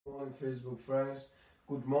morning, Facebook friends.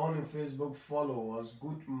 Good morning, Facebook followers.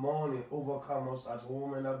 Good morning, overcomers at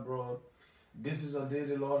home and abroad. This is a day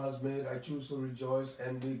the Lord has made. I choose to rejoice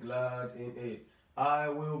and be glad in it. I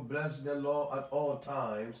will bless the Lord at all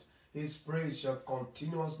times. His praise shall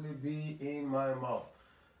continuously be in my mouth.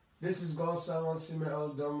 This is God's servant, Simeon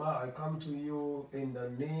Eldama. I come to you in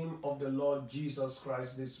the name of the Lord Jesus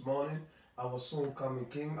Christ this morning, our soon coming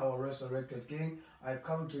King, our resurrected King. I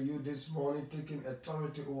come to you this morning taking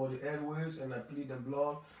authority over the airwaves, and I plead the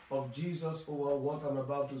blood of Jesus over what I'm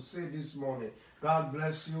about to say this morning. God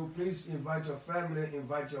bless you. Please invite your family,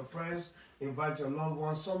 invite your friends, invite your loved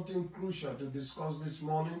ones. Something crucial to discuss this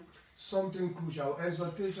morning. Something crucial. Our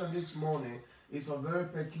exhortation this morning is a very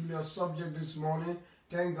peculiar subject this morning.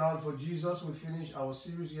 Thank God for Jesus. We finished our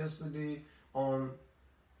series yesterday on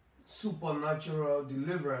supernatural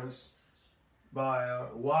deliverance by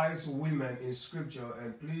wise women in scripture,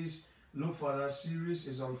 and please look for that series.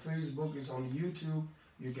 It's on Facebook, it's on YouTube.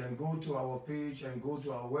 You can go to our page and go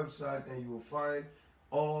to our website and you will find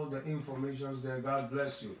all the information there. God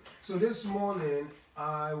bless you. So this morning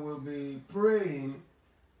I will be praying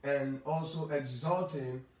and also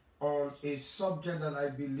exhorting on a subject that I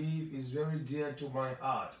believe is very dear to my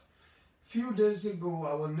heart. Few days ago,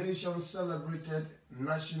 our nation celebrated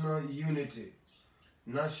national unity.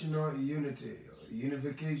 National unity,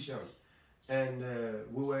 unification, and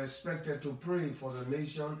we were expected to pray for the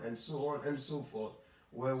nation and so on and so forth,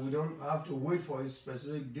 where we don't have to wait for a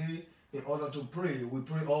specific day in order to pray. We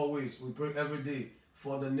pray always, we pray every day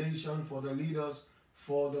for the nation, for the leaders,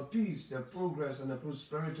 for the peace, the progress, and the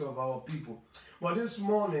prosperity of our people. But this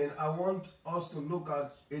morning, I want us to look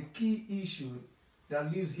at a key issue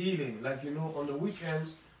that needs healing. Like, you know, on the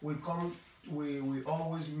weekends, we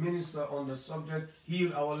always minister on the subject,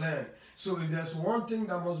 heal our land. So if there's one thing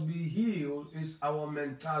that must be healed, is our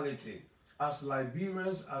mentality. As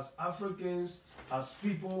Liberians, as Africans, as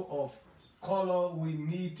people of color, we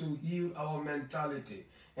need to heal our mentality.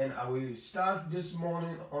 And I will start this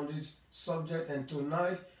morning on this subject, and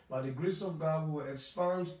tonight, by the grace of God, we will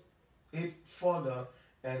expand it further,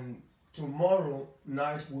 and tomorrow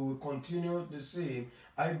night we will continue the same.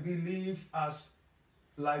 I believe as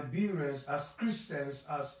Liberians, as Christians,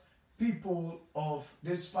 as people of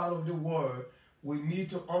this part of the world, we need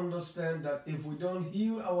to understand that if we don't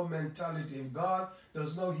heal our mentality, if God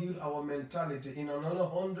does not heal our mentality, in another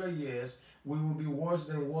 100 years, we will be worse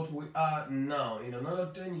than what we are now. In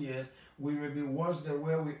another 10 years, we may be worse than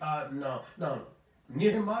where we are now. Now,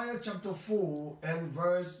 Nehemiah chapter 4 and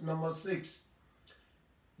verse number 6.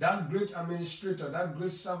 That great administrator, that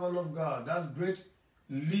great servant of God, that great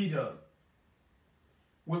leader,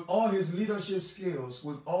 with all his leadership skills,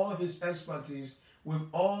 with all his expertise, with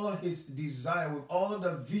all his desire, with all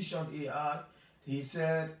the vision he had, he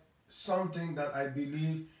said something that I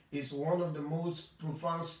believe is one of the most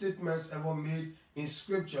profound statements ever made in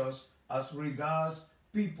scriptures as regards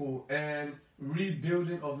people and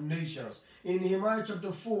rebuilding of nations. In Nehemiah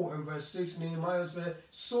chapter 4 and verse 6, Nehemiah said,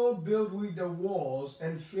 "So build we the walls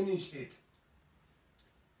and finish it,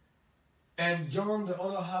 and join the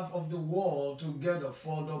other half of the wall together,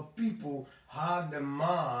 for the people had the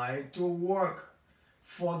mind to work."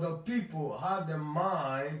 For the people had the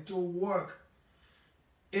mind to work.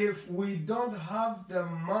 If we don't have the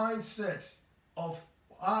mindset of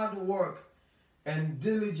hard work and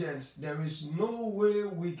diligence, there is no way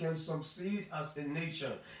we can succeed as a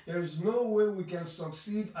nation. There is no way we can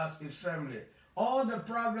succeed as a family. All the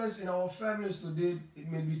problems in our families today, it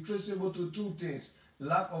may be traceable to two things: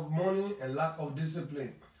 lack of money and lack of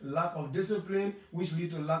discipline. Lack of discipline, which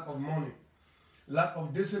leads to lack of money. Lack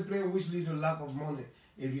of discipline, which leads to lack of money.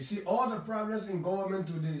 If you see all the problems in government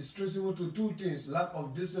today, is traceable to two things: lack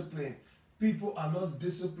of discipline. People are not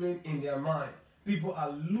disciplined in their mind. People are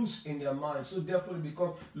loose in their mind. So therefore they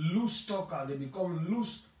become loose talker. They become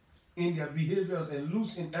loose in their behaviors and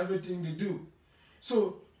loose in everything they do.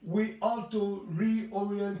 So we ought to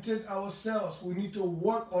reorientate ourselves. We need to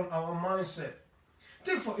work on our mindset.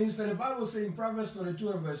 Take for instance, the Bible says in Proverbs 22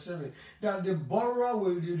 and verse 7 that the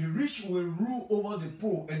rich will rule over the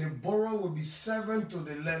poor, and the borrower will be servant to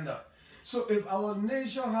the lender. So if our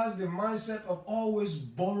nation has the mindset of always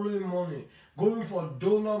borrowing money, going for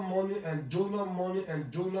donor money and donor money and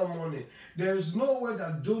donor money, there is no way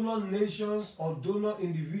that donor nations or donor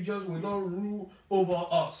individuals will not rule over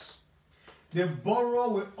us. The borrower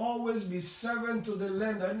will always be servant to the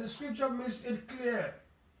lender, and the scripture makes it clear.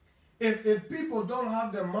 If people don't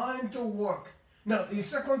have the mind to work. Now, in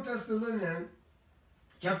 2 Thessalonians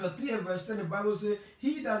chapter 3 and verse 10, the Bible says,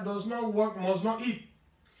 "He that does not work must not eat."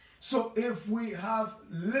 So if we have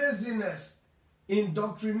laziness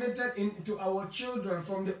indoctrinated into our children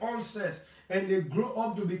from the onset, and they grow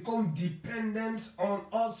up to become dependent on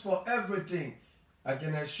us for everything. I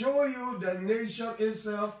can assure you the nation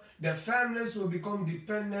itself, the families will become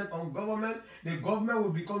dependent on government, the government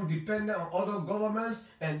will become dependent on other governments,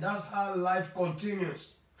 and that's how life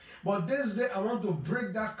continues. But this day, I want to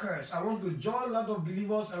break that curse. I want to join a lot of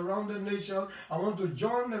believers around the nation. I want to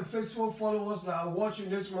join the faithful followers that are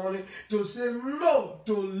watching this morning to say no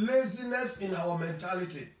to laziness in our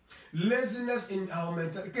mentality. Laziness in our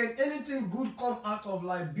mentality. Can anything good come out of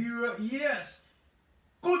Liberia? Yes.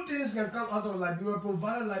 Good things can come out of Liberia,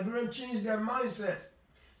 provided Liberians change their mindset.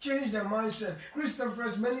 Change their mindset. Christian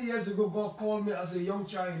friends, many years ago, God called me as a young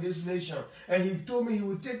child in this nation. And He told me He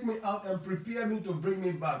would take me out and prepare me to bring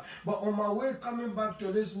me back. But on my way coming back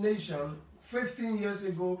to this nation, 15 years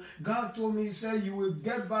ago, God told me, He said, you will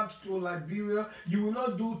get back to Liberia. You will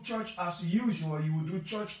not do church as usual. You will do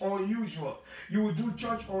church unusual. You will do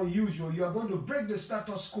church unusual. You are going to break the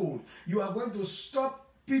status quo. You are going to stop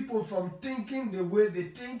people from thinking the way they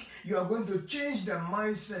think. You are going to change their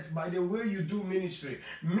mindset by the way you do ministry.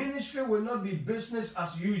 Ministry will not be business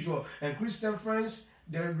as usual. And Christian friends,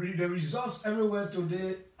 the results everywhere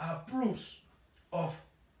today are proofs of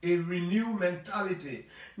a renewed mentality.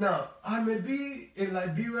 Now, I may be a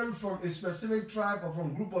Liberian from a specific tribe or from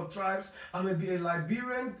a group of tribes. I may be a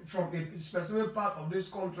Liberian from a specific part of this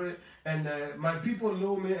country, and my people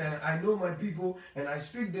know me, and I know my people, and I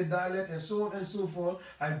speak the dialect, and so on and so forth.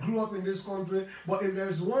 I grew up in this country, but if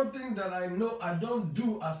there's one thing that I know I don't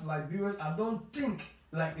do as Liberian, I don't think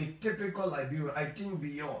like a typical Liberian. I think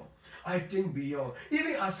beyond. I think beyond.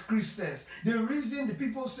 Even as Christians, the reason the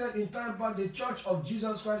people said in time back the Church of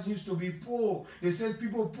Jesus Christ used to be poor, they said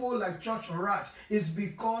people poor like church rats, is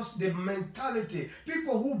because the mentality,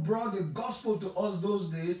 people who brought the gospel to us those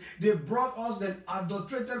days, they brought us the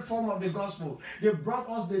adulterated form of the gospel. They brought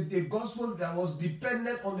us the gospel that was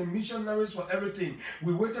dependent on the missionaries for everything.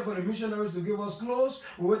 We waited for the missionaries to give us clothes,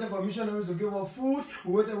 we waited for missionaries to give us food,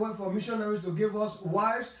 we waited for missionaries to give us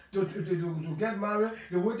wives, to get married.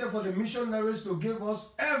 They waited for the missionaries to give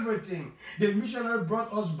us everything. The missionary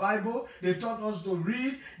brought us Bible. They taught us to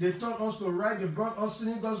read. They taught us to write. They brought us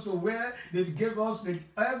sneakers to wear. They gave us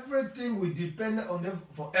everything. We depended on them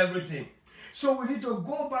for everything. So we need to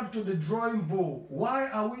go back to the drawing board. Why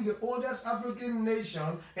are we the oldest African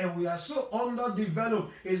nation and we are so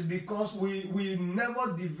underdeveloped? It's because we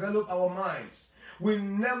never develop our minds. We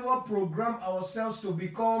never program ourselves to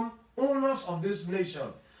become owners of this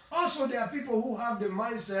nation. Also, there are people who have the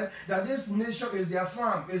mindset that this nation is their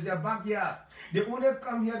farm, is their backyard. They only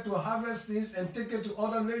come here to harvest things and take it to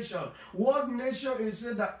other nations. What nation is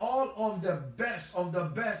said that all of the best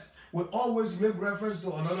will always make reference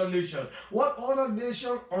to another nation? What other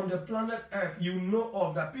nation on the planet Earth you know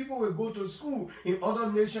of that people will go to school in other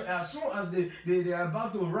nations, as soon as they are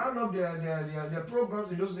about to round up their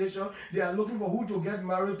programs in those nations, they are looking for who to get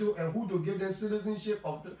married to and who to give them citizenship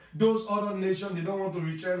of those other nations they don't want to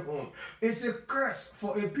return home. It's a curse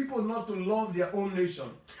for a people not to love their own nation.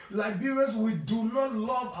 Liberians, we do not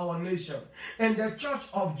love our nation. And the Church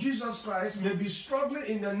of Jesus Christ may be struggling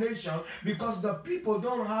in the nation because the people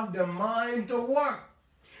don't have the mind to work.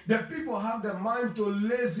 The people have the mind to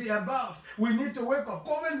lazy about. We need to wake up.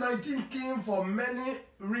 COVID-19 came for many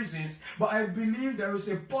reasons, but I believe there is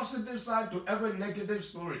a positive side to every negative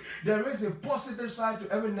story. There is a positive side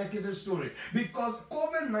to every negative story, because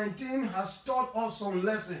COVID-19 has taught us some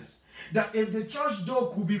lessons. That if the church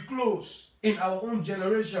door could be closed in our own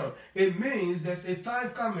generation, it means there's a time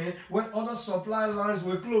coming when other supply lines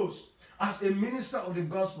will close. As a minister of the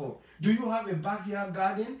gospel, do you have a backyard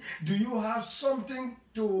garden? Do you have something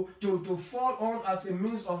to fall on as a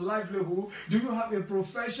means of livelihood? Do you have a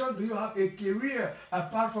profession? Do you have a career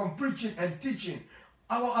apart from preaching and teaching?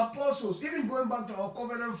 Our apostles, even going back to our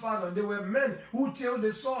covenant father, they were men who tilled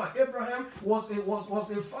the soil. Abraham was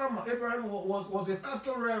a farmer. Abraham was a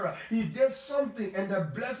cattle rearer. He did something, and the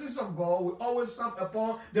blessings of God will always come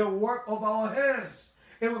upon the work of our hands.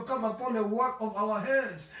 It will come upon the work of our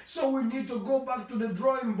hands. So we need to go back to the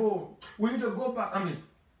drawing board. We need to go back.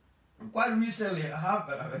 Quite recently, I have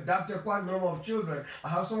adopted quite a number of children. I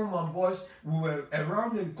have some of my boys who were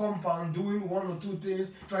around the compound doing one or two things,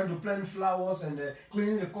 trying to plant flowers and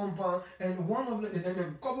cleaning the compound. And one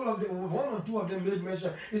or two of them made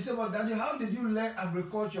mention. He said, "Well, Daddy, how did you learn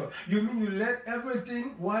agriculture? You mean you learned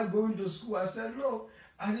everything while going to school?" I said, "No.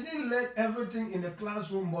 I didn't learn everything in the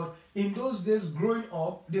classroom, but in those days growing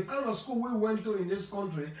up, the kind of school we went to in this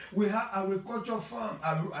country, we had agriculture farm.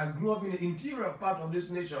 I grew up in the interior part of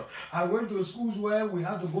this nation. I went to schools where we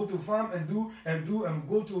had to go to farm and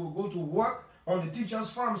go to work on the teacher's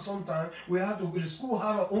farm sometimes. The school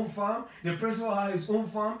had our own farm, the principal had his own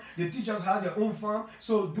farm, the teachers had their own farm.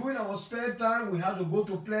 So during our spare time, we had to go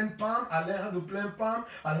to plant palm. I learned how to plant palm,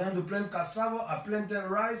 I learned to plant cassava, I planted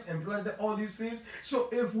rice and planted all these things. So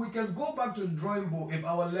if we can go back to the drawing board, if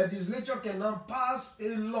our legislature can now pass a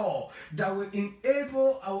law that will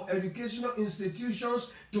enable our educational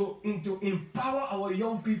institutions to empower our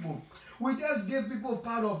young people. We just give people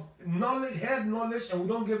part of knowledge, head knowledge, and we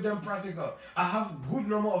don't give them practical. I have a good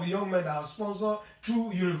number of young men that are sponsored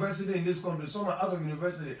through university in this country. Some are out of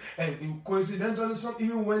university. And coincidentally, some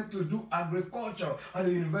even went to do agriculture at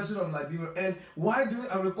the University of Liberia. And why do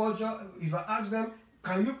agriculture? If I ask them,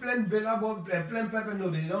 can you plant beta ball and plant pepper? No,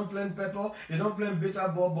 they don't plant pepper. They don't plant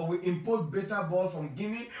beta ball, but we import beta ball from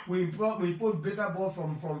Guinea. We import beta ball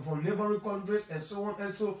from neighboring countries and so on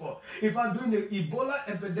and so forth. In fact, during the Ebola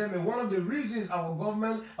epidemic, one of the reasons our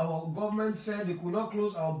government said they could not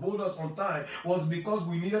close our borders on time was because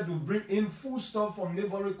we needed to bring in food stuff from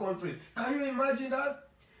neighboring countries. Can you imagine that?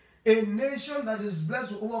 A nation that is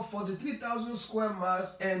blessed with over 43,000 square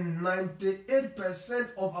miles and 98%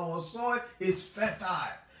 of our soil is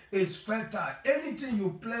fertile. It's fertile. Anything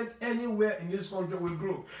you plant anywhere in this country will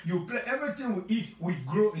grow. You plant everything we eat, we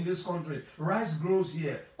grow in this country. Rice grows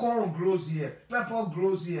here, corn grows here, pepper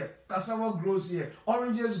grows here, cassava grows here,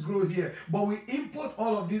 oranges grow here. But we import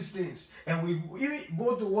all of these things, and we even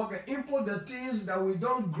go to work and import the things that we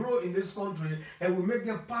don't grow in this country, and we make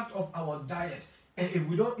them part of our diet. And if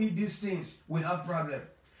we don't eat these things, we have problem.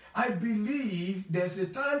 I believe there's a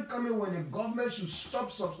time coming when the government should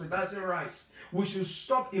stop subsidizing rice. We should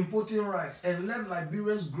stop importing rice and let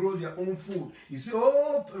Liberians grow their own food. You say,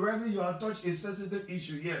 oh, Reverend, you have touched a sensitive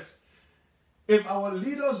issue. Yes. If our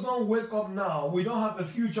leaders don't wake up now, we don't have a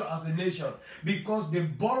future as a nation, because the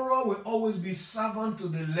borrower will always be servant to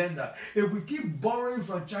the lender. If we keep borrowing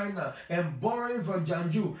from China and borrowing from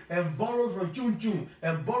Janju and borrow from Chun Chun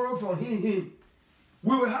and borrow from Hin,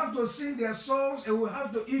 we will have to sing their songs and we'll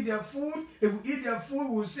have to eat their food. If we eat their food,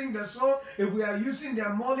 we'll sing their song. If we are using their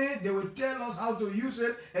money, they will tell us how to use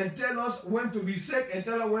it and tell us when to be sick and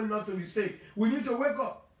tell us when not to be sick. We need to wake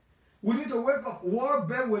up. We need to wake up. World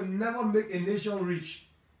Bank will never make a nation rich.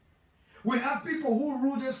 We have people who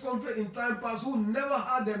rule this country in time past who never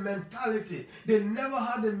had the mentality. They never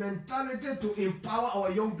had the mentality to empower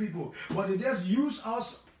our young people. But they just use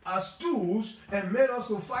us as tools and made us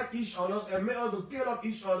to fight each other and made us to kill up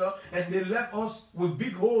each other, and they left us with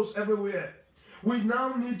big holes everywhere. We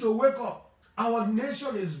now need to wake up. Our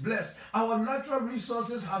nation is blessed. Our natural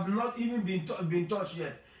resources have not even been touched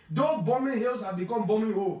yet. Though bombing hills have become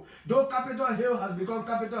bombing hole, though Capitol Hill has become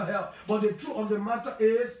Capitol Hell, but the truth of the matter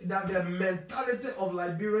is that the mentality of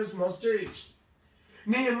Liberians must change.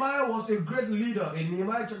 Nehemiah was a great leader. In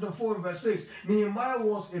Nehemiah chapter 4 verse 6, Nehemiah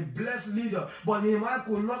was a blessed leader, but Nehemiah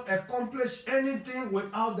could not accomplish anything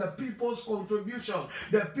without the people's contribution.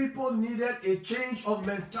 The people needed a change of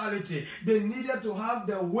mentality. They needed to have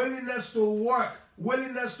the willingness to work.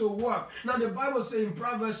 Willingness to work. Now the Bible says in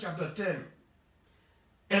Proverbs chapter 10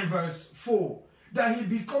 and verse 4, that he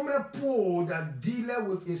becometh poor that dealeth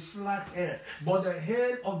with a slack hand, but the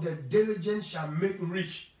hand of the diligent shall make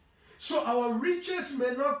rich. So our riches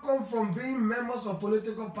may not come from being members of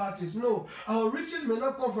political parties. No. Our riches may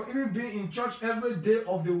not come from even being in church every day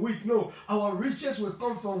of the week. No. Our riches will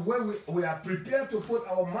come from when we are prepared to put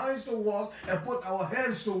our minds to work and put our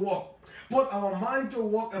hands to work. Put our mind to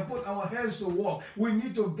work and put our hands to work. We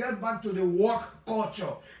need to get back to the work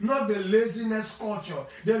culture, not the laziness culture.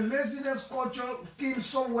 The laziness culture came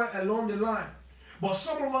somewhere along the line. But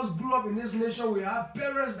some of us grew up in this nation. We had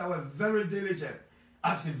parents that were very diligent.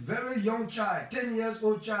 As a very young child, 10 years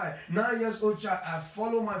old child, 9 years old child, I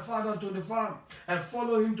follow my father to the farm and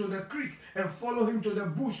follow him to the creek and follow him to the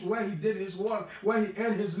bush where he did his work, where he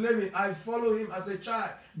earned his living. I follow him as a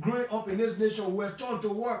child. Growing up in this nation, we were taught to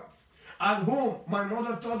work. At home, my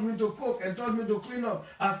mother taught me to cook and taught me to clean up.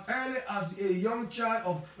 As early as a young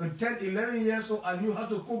child of 10, 11 years old, I knew how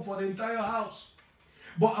to cook for the entire house.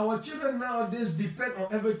 But our children nowadays depend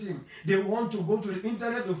on everything. They want to go to the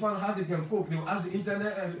internet to find how they can cook. They will ask the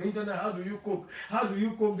internet, how do you cook? How do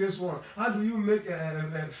you cook this one? How do you make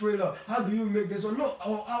a friller? How do you make this one? No,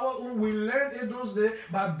 our own, we learned in those days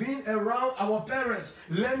by being around our parents,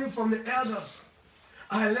 learning from the elders.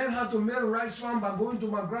 I learned how to make rice farm by going to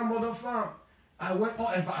my grandmother's farm. I went,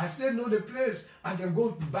 oh, in fact, I still know the place. I can go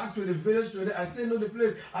back to the village today. I still know the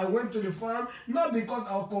place. I went to the farm, not because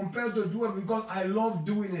I was compelled to do it, because I love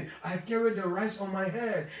doing it. I carried the rice on my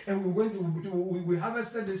head, and we went we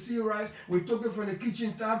harvested the sea rice. We took it from the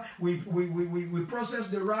kitchen tap. We processed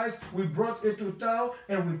the rice. We brought it to town,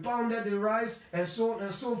 and we pounded the rice, and so on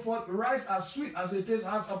and so forth. Rice, as sweet as it is,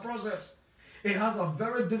 has a process. It has a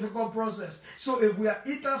very difficult process. So if we are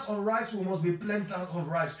eaters of rice, we must be planters of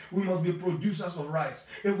rice. We must be producers of rice.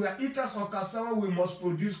 If we are eaters of cassava, we must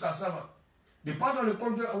produce cassava. The part of the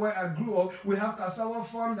country where I grew up, we have cassava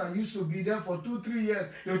farm that used to be there for 2-3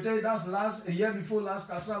 years. They'll tell you that's a year before last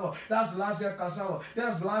cassava. That's last year cassava.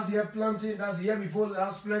 That's last year planting. That's the year before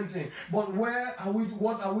last planting. But where are we?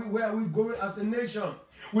 What are we? Where are we going as a nation?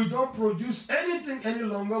 We don't produce anything any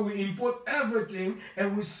longer. We import everything,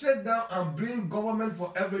 and we sit down and blame government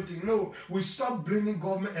for everything. No, we stop blaming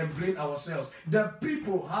government and blame ourselves. The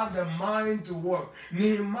people had the mind to work.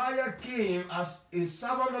 Nehemiah came as a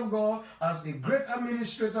servant of God, as a great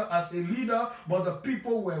administrator, as a leader, but the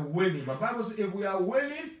people were willing. My Bible says if we are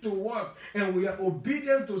willing to work and we are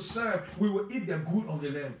obedient to serve, we will eat the good of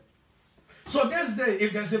the land. So this day,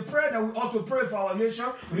 if there's a prayer that we ought to pray for our nation,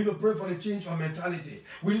 we need to pray for the change of mentality.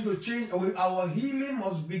 We need to change, our healing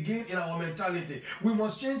must begin in our mentality. We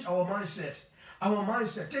must change our mindset. Our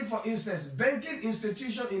mindset. Take for instance, banking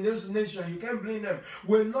institution in this nation, you can't blame them,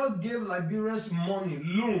 will not give Liberians money,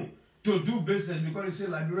 loan, to do business because they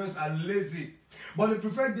say Liberians are lazy. But they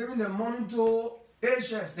prefer giving the money to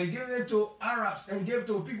Asians, they give it to Arabs and give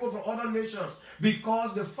to people from other nations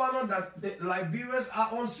because they found out that the Liberians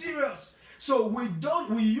are unserious. So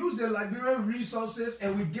we use the Liberian resources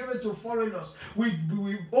and we give it to foreigners. We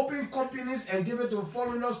open companies and give it to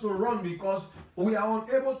foreigners to run because we are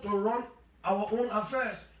unable to run our own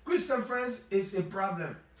affairs. Christian friends, it's a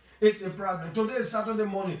problem. It's a problem. Today is Saturday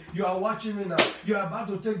morning. You are watching me now. You are about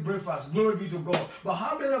to take breakfast. Glory be to God. But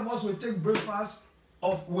how many of us will take breakfast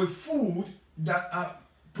with food that are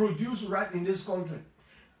produced right in this country?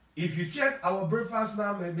 If you check our breakfast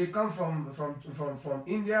now, may come from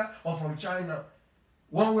India or from China.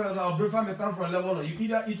 One way or another, our breakfast may come from Lebanon. You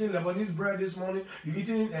either eating Lebanese bread this morning, you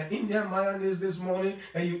eating Indian mayonnaise this morning,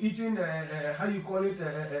 and you eating how you call it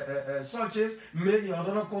sausage made in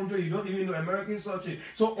another country. You don't even know American sausage.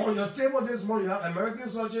 So on your table this morning, you have American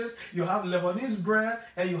sausage, you have Lebanese bread,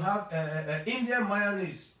 and you have Indian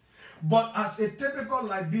mayonnaise. But as a typical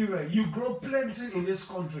Liberian, you grow plenty in this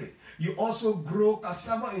country. You also grow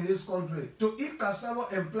cassava in this country. To eat cassava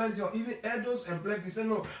and plenty, or even edibles and plenty, you say,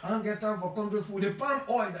 no, I don't get time for country food. The palm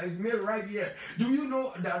oil that is made right here. Do you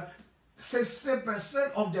know that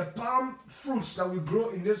 60% of the palm fruits that we grow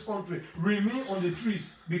in this country remain on the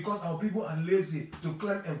trees because our people are lazy to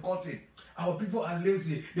climb and cut it? Our people are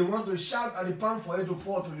lazy. They want to shout at the palm for it to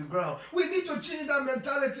fall to the ground. We need to change that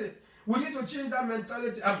mentality. We need to change that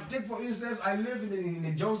mentality. Take for instance, I live in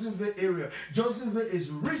the Johnsonville area. Johnsonville is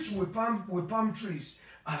rich with palm trees.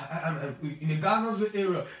 In the Garnersville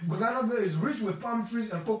area, Garnersville is rich with palm trees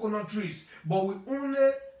and coconut trees. But we only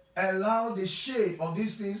allow the shade of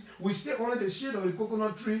these things. We stay under the shade of the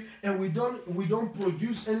coconut tree, and we don't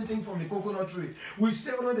produce anything from the coconut tree. We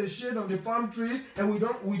stay under the shade of the palm trees, and we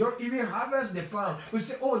don't even harvest the palm. We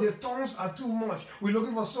say, oh, the thorns are too much. We're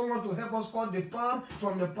looking for someone to help us cut the palm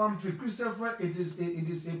from the palm tree. Christian friend, it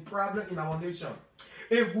is a problem in our nation.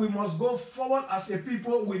 If we must go forward as a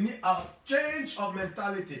people, we need a change of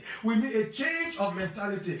mentality. We need a change of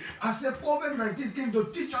mentality. I said COVID-19 came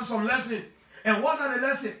to teach us some lessons. And what are the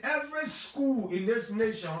lessons? Every school in this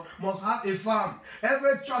nation must have a farm.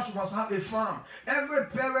 Every church must have a farm. Every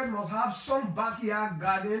parent must have some backyard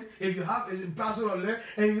garden. If you have a parcel of land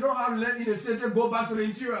and you don't have land in the center, go back to the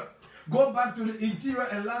interior. Go back to the interior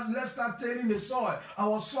and let's start tilling the soil.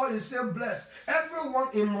 Our soil is still blessed. Everyone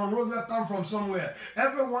in Monrovia come from somewhere.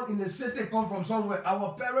 Everyone in the city come from somewhere.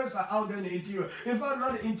 Our parents are out there in the interior. In fact,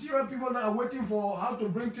 now the interior people now are waiting for how to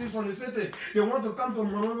bring things from the city. They want to come to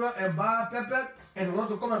Monrovia and buy pepper, and they want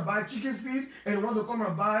to come and buy chicken feet, and they want to come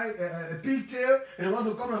and buy a pigtail, and they want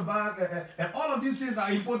to come and buy, and all of these things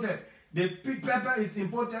are imported. The pig pepper is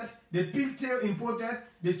imported, the pigtail imported,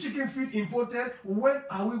 the chicken feet imported. When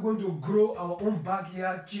are we going to grow our own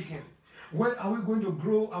backyard chicken? When are we going to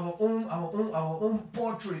grow our own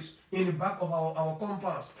poultry in the back of our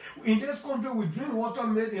compounds? In this country, we drink water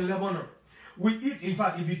made in Lebanon. We eat, in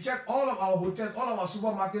fact, if you check all of our hotels, all of our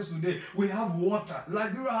supermarkets today, we have water.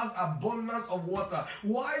 Liberia has abundance of water.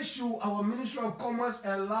 Why should our Ministry of Commerce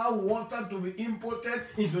allow water to be imported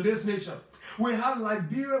into this nation? We have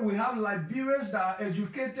Liberians that are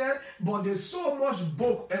educated, but there's so much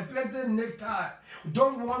book and plenty nectar.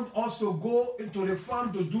 don't want us to go into the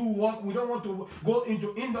farm to do work. We don't want to go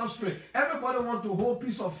into industry. Everybody wants to hold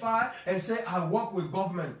piece of fire and say, I work with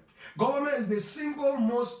government. Government is the single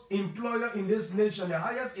most employer in this nation, the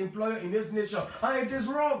highest employer in this nation, and it is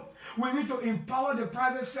wrong. We need to empower the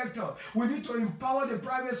private sector. We need to empower the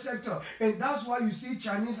private sector, and that's why you see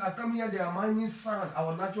Chinese are coming here. They are mining sand,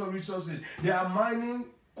 our natural resources. They are mining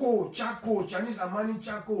coal, charcoal. Chinese are mining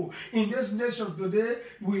charcoal. In this nation today,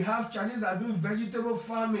 we have Chinese that are doing vegetable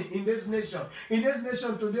farming in this nation. In this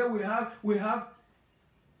nation today, we have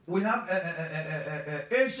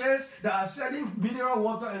Asians that are selling mineral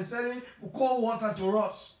water and selling cold water to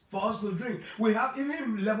us for us to drink. We have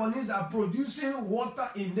even Lebanese that are producing water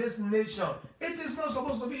in this nation. It is not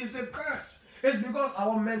supposed to be. It's a curse. It's because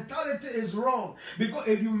our mentality is wrong. Because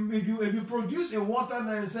if you produce a water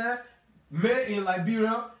and say made in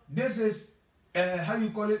Liberia, this is how you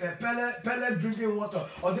call it, pellet drinking water,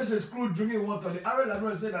 or this is crude drinking water. The average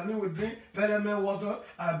Liberian said that me will drink pellet water.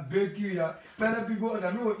 I bake you, yeah. Pellet people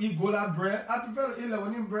that me will eat gola bread. I prefer to eat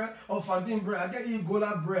Lebanese bread or Fantine bread. I can eat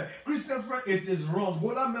gola bread. Christian friend, it is wrong.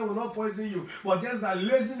 Gola men will not poison you, but just that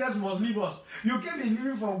laziness must leave us. You can be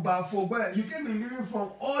living from Bafogwe. You can be living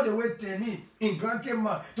from all the way Teni in Grand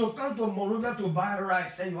Kema to come to Monrovia to buy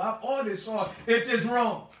rice, and you have all the soil. It is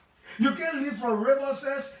wrong. You can leave from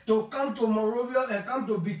Riverses to come to Monrovia and come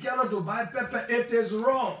to Buchanan to buy pepper. It is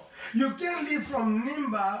wrong. You can leave from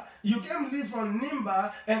Nimba. You can leave from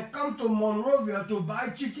Nimba and come to Monrovia to buy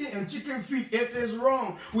chicken and chicken feet. It is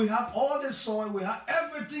wrong. We have all the soil. We have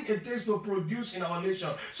everything it takes to produce in our nation.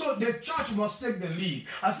 So the church must take the lead.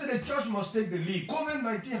 I said the church must take the lead.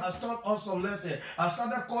 COVID-19 has taught us some lesson. I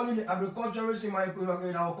started calling the agriculturists in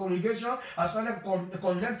our congregation. I started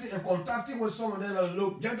connecting and contacting with some of them.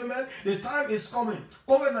 Look, gentlemen, the time is coming.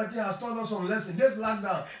 COVID-19 has taught us some lesson. This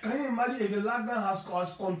lockdown, can you imagine if the lockdown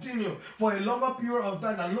has continued for a longer period of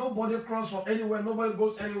time and nobody crosses from anywhere, nobody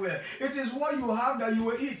goes anywhere? It is what you have that you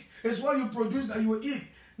will eat. It's what you produce that you will eat.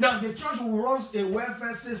 Now, the church runs a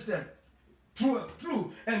welfare system.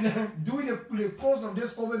 True. And during the course of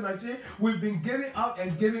this COVID-19, we've been giving out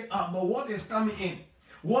and giving out. But what is coming in?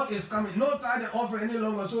 What is coming? No tithe and offering any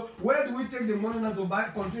longer. So where do we take the money now to buy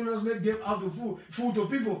continuously give out the food to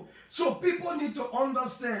people? So people need to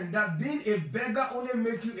understand that being a beggar only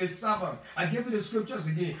makes you a servant. I give you the scriptures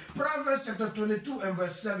again. Proverbs chapter 22 and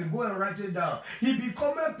verse 7. Go and write it down. He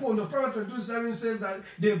becometh poor. The Proverbs 22:7 says that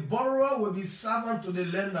the borrower will be servant to the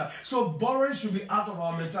lender. So borrowing should be out of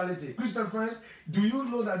our mentality. Christian friends, do you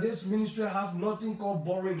know that this ministry has nothing called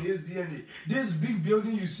borrowing in its DNA? This big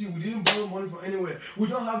building you see, we didn't borrow money from anywhere. We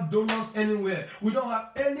don't have donors anywhere. We don't have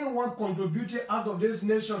anyone contributing out of this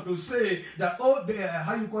nation to say that, oh,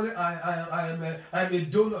 how you call it, I am a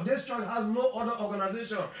donor. This church has no other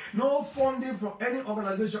organization, no funding from any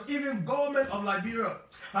organization. Even government of Liberia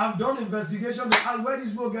have done investigation to ask where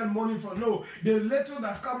these people get money from. No, the little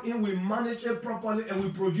that come in, we manage it properly and we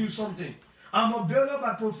produce something. I'm a builder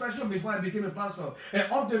by profession before I became a pastor. And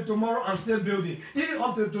up till tomorrow, I'm still building. Even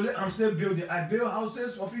up till today, I'm still building. I build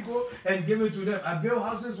houses for people and give it to them. I build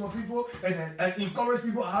houses for people and encourage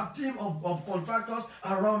people. I have a team of contractors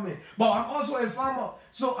around me. But I'm also a farmer.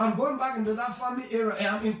 So I'm going back into that farming area. And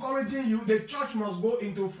I'm encouraging you, the church must go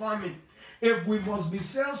into farming. If we must be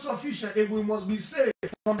self-sufficient, if we must be saved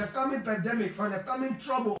from the coming pandemic, from the coming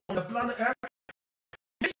trouble on the planet Earth,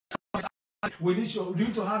 we need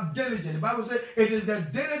to have diligence. The Bible says it is the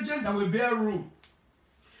diligent that will bear rule.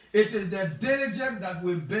 It is the diligent that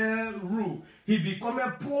will bear rule. He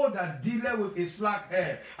becometh poor that dealeth with a slack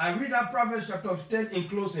hair. I read that Proverbs chapter 10 in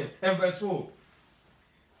closing and verse 4.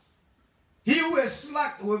 He who is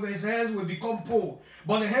slack with his hands will become poor,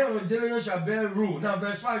 but the hand of the diligent shall bear rule. Now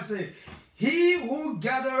verse 5 says, he who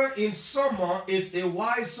gathereth in summer is a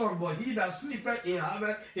wise son, but he that sleepeth in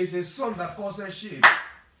harvest is a son that causeth shame.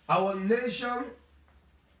 Our nation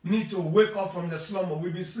need to wake up from the slumber.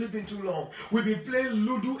 We've been sleeping too long. We've been playing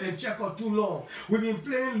Ludo and checker too long. We've been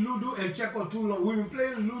playing Ludo and checker too long. We've been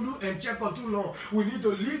playing Ludo and checker too long. We need to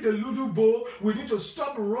leave the Ludo bowl. We need to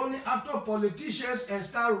stop running after politicians and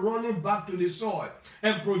start running back to the soil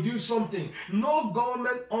and produce something. No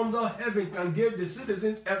government under heaven can give the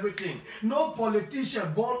citizens everything. No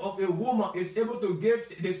politician born of a woman is able to give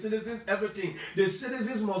the citizens everything. The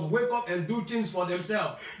citizens must wake up and do things for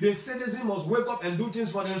themselves. The citizens must wake up and do things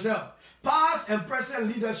for themselves. Past and present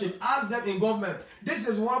leadership, ask them in government. This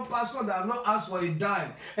is one pastor that has not asked for a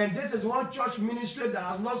dime. And this is one church ministry that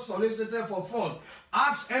has not solicited for funds.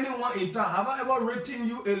 Ask anyone in town, have I ever written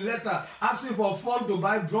you a letter asking for fund to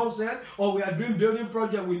buy drum set, or we are doing building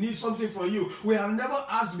project, we need something from you? We have never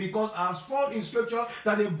asked, because I have found in scripture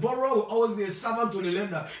that a borrower will always be a servant to the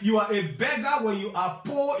lender. You are a beggar when you are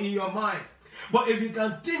poor in your mind. But if you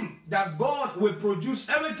can think that God will produce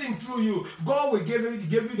everything through you, God will give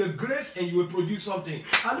you the grace and you will produce something.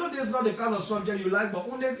 I know this is not the kind of subject you like, but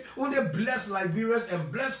only blessed Liberians and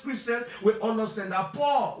blessed Christians will understand that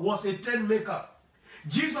Paul was a tent maker.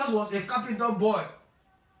 Jesus was a carpenter boy.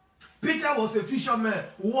 Peter was a fisherman.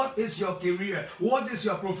 What is your career? What is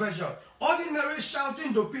your profession? Ordinary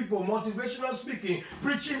shouting to people, motivational speaking,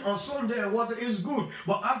 preaching on Sunday and what is good.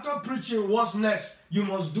 But after preaching, what's next? You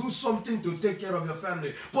must do something to take care of your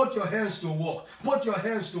family. Put your hands to work. Put your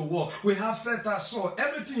hands to work. We have fertile soil.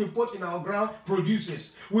 Everything you put in our ground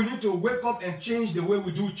produces. We need to wake up and change the way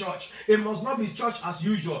we do church. It must not be church as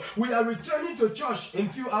usual. We are returning to church in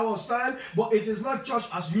a few hours' time, but it is not church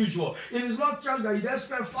as usual. It is not church that you just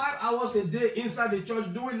spend 5 hours a day inside the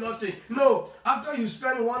church doing nothing. No. After you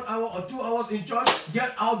spend 1 hour or 2 hours in church,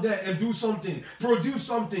 get out there and do something. Produce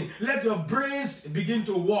something. Let your brains begin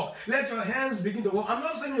to work. Let your hands begin to work. I'm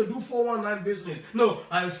not saying you do 419 business. No,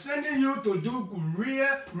 I'm sending you to do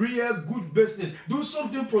real good business. Do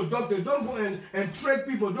something productive. Don't go and trick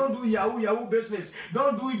people. Don't do Yahoo business.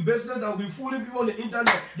 Don't do business that will be fooling people on the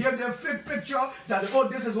internet. Give them fake picture that, oh,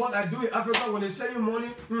 this is what I do in Africa. When they send you money,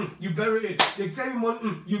 you bury it. They send you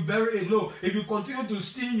money, you bury it. No, if you continue to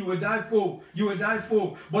steal, you will die poor. You will die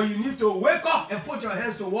poor. But you need to wake up and put your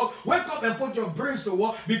hands to work. Wake up and put your brains to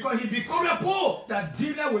work, because he become a poor that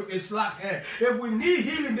dealer with a slack hand. If we need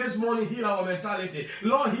healing this morning, heal our mentality.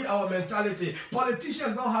 Lord, heal our mentality.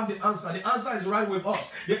 Politicians don't have the answer. The answer is right with us.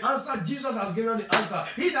 The answer, Jesus has given the answer.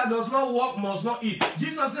 He that does not work must not eat.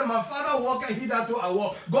 Jesus said, my Father worketh, he that too I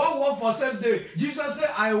work. God worked for 6 days. Jesus said,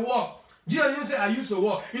 I work. Jesus didn't say I used to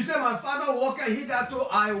work. He said, my Father worketh, he that too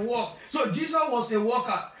I work. So Jesus was a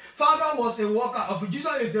worker. Father was a worker. If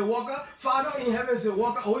Jesus is a worker, Father in heaven is a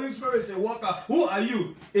worker, Holy Spirit is a worker. Who are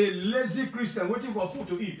you? A lazy Christian waiting for food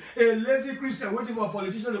to eat. A lazy Christian waiting for a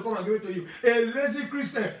politician to come and give it to you. A lazy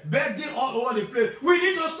Christian begging all over the place. We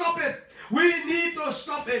need to stop it. We need to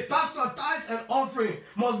stop it. Pastor, tithes and offering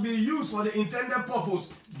must be used for the intended purpose.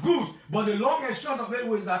 Good. But the long and short of it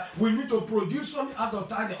was that we need to produce something out of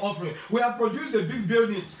tithe and offering. We have produced the big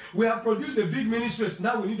buildings. We have produced the big ministries.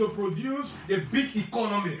 Now we need to produce the big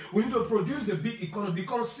economy. We need to produce the big economy.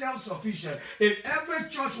 Become self-sufficient. If every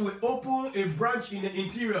church will open a branch in the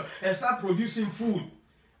interior and start producing food,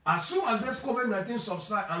 as soon as this COVID-19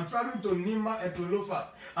 subsides, I'm traveling to Nima and to Lofa.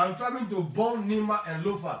 I'm traveling to Bon, Nima, and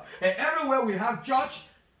Lofa. And everywhere we have church,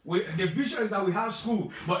 the vision is that we have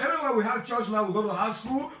school. But everywhere we have church now, we're going to have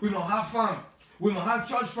school, we don't have farm. We don't have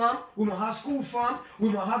church farm, we don't have school farm,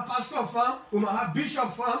 we don't have pastor farm, we don't have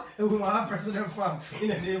bishop farm, and we don't have president farm. In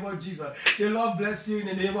the name of Jesus. The Lord bless you in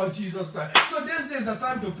the name of Jesus Christ. So this is the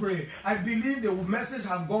time to pray. I believe the message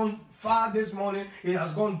has gone far this morning. It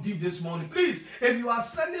has gone deep this morning. Please, if you are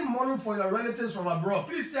sending money for your relatives from abroad,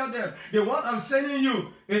 please tell them the one I'm sending you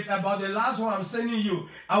is about the last one I'm sending you.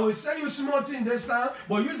 I will send you small thing this time,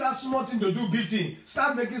 but use that small thing to do big thing.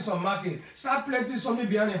 Start making some market. Start planting something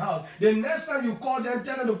behind the house. The next time you call them,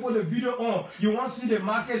 tell them to put the video on. You want to see the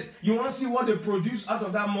market. You want to see what they produce out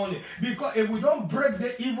of that money. Because if we don't break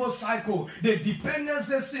the evil cycle, the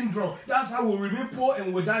dependency syndrome, that's how we remain poor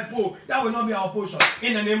and we die poor. That will not be our portion.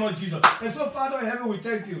 In the name of Jesus. And so, Father in heaven, we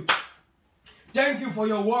thank you. Thank you for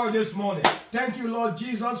your word this morning. Thank you, Lord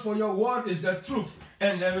Jesus, for your word is the truth.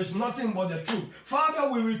 And there is nothing but the truth.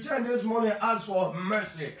 Father, we return this morning and ask for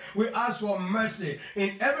mercy. We ask for mercy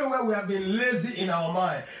in everywhere we have been lazy in our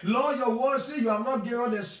mind. Lord, your word says you have not given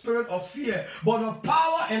the spirit of fear, but of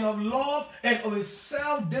power and of love and of a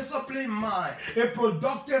self-disciplined mind, a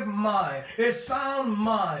productive mind, a sound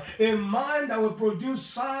mind, a mind that will produce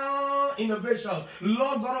sound innovation.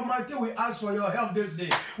 Lord God Almighty, we ask for your help this day.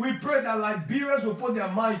 We pray that Liberians will put their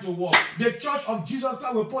mind to work. The Church of Jesus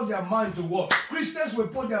Christ will put their mind to work. Christians will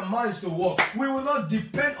put their minds to work. We will not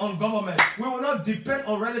depend on government. We will not depend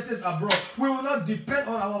on relatives abroad. We will not depend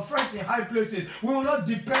on our friends in high places. We will not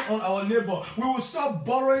depend on our neighbor. We will stop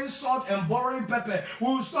borrowing salt and borrowing pepper. We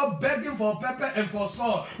will stop begging for pepper and for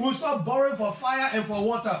salt. We will stop borrowing for fire and for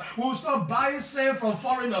water. We will stop buying sand from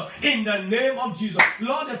foreigners in the name of Jesus.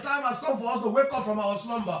 Lord, the time has come for us to wake up from our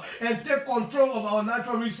slumber and take control of our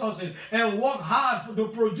natural resources and walk work hard to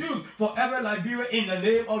produce for every Liberian in the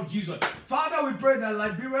name of Jesus. Father, we pray that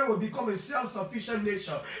Liberia will become a self-sufficient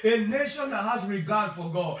nation, a nation that has regard for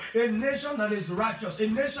God, a nation that is righteous, a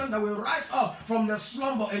nation that will rise up from the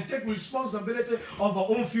slumber and take responsibility of our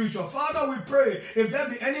own future. Father, we pray if there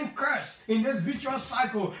be any curse in this vicious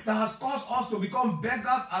cycle that has caused us to become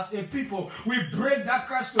beggars as a people, we break that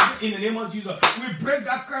curse today in the name of Jesus. We break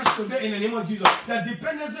that curse today in the name of Jesus. The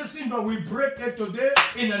dependency syndrome, we break it today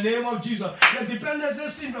in the name of Jesus. The dependency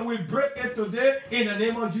syndrome, we break it today in the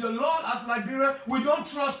name of Jesus. Lord, as Liberians, we don't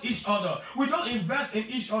trust each other. We don't invest in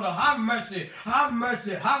each other. Have mercy. Have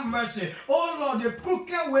mercy. Have mercy. Oh Lord, the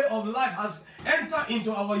crooked way of life has entered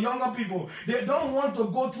into our younger people. They don't want to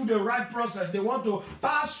go through the right process. They want to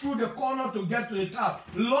pass through the corner to get to the top.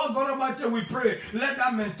 Lord God Almighty, we pray, let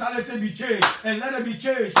that mentality be changed, and let it be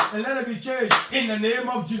changed, and let it be changed in the name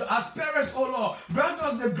of Jesus. As parents, oh Lord, grant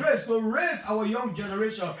us the grace to raise our young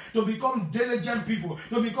generation to become diligent people,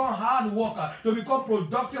 to become hard workers, to become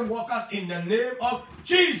productive workers in the name of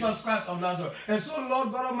Jesus Christ of Nazareth. And so,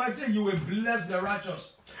 Lord God Almighty, you will bless the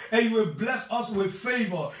righteous, and you will bless us with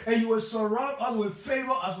favor, and you will surround us with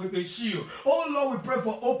favor as with a shield. Oh Lord, we pray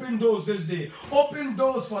for open doors this day. Open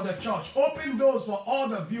doors for the church. Open doors for all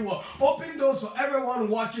the viewers. Open doors for everyone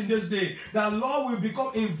watching this day. That Lord will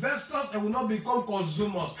become investors and will not become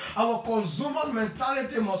consumers. Our consumer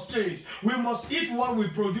mentality must change. We must eat what we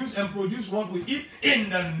produce and produce what we eat in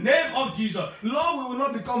the name of Jesus. Lord, we will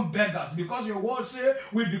not become beggars, because your word says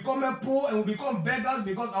we become poor and we become beggars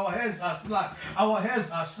because our hands are slack. Our hands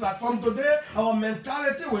are slack. From today, our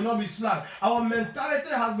mentality will not be slack. Our mentality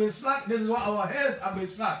has been slack. This is why our hands have been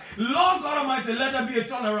slack. Lord God Almighty, let there be a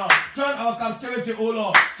turnaround. Turn our captivity, O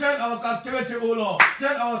Lord. Turn our captivity, O Lord.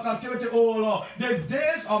 Turn our captivity, O Lord. The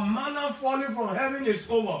days of manna falling from heaven is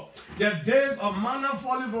over. The days of manna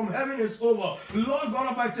falling from heaven is over. Lord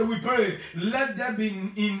God Almighty, we pray, let there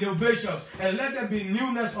be innovations, and let there be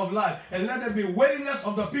newness of life, and let there be willingness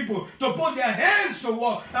of the people to put their hands to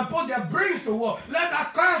work and put their brains to work. Let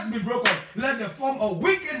that curse be broken. Let the form of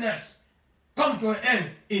wickedness come to an end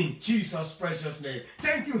in Jesus' precious name.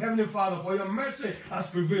 Thank you, Heavenly Father, for your mercy has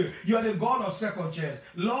prevailed. You are the God of second chance.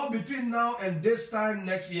 Lord, between now and this time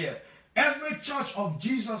next year, every church of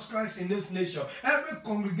Jesus Christ in this nation, every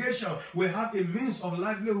congregation will have a means of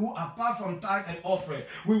livelihood apart from tithe and offering.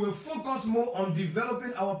 We will focus more on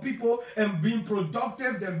developing our people and being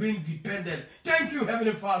productive than being dependent. Thank you,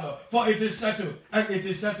 Heavenly Father, for it is settled, and it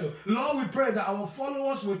is settled. Lord, we pray that our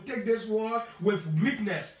followers will take this word with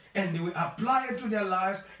meekness, and they will apply it to their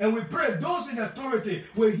lives. And we pray those in authority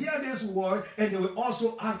will hear this word and they will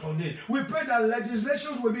also act on it. We pray that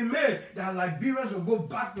legislations will be made, that Liberians will go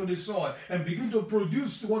back to the soil and begin to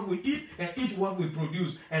produce what we eat and eat what we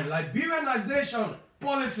produce. And Liberianization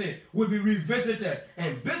policy will be revisited,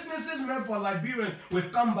 and businesses meant for Liberians will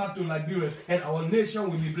come back to Liberia, and our nation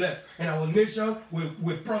will be blessed, and our nation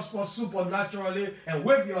will prosper supernaturally, and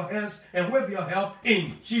with your hands and with your help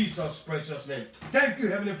in Jesus' precious name. Thank you,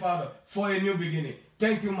 Heavenly Father, for a new beginning.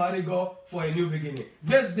 Thank you, mighty God, for a new beginning.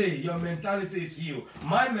 This day, your mentality is healed.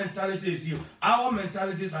 My mentality is healed. Our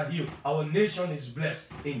mentalities are healed. Our nation is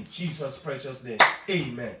blessed in Jesus' precious name.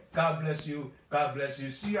 Amen. God bless you. God bless you.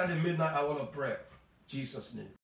 See you at the midnight hour of prayer. Jesus' name.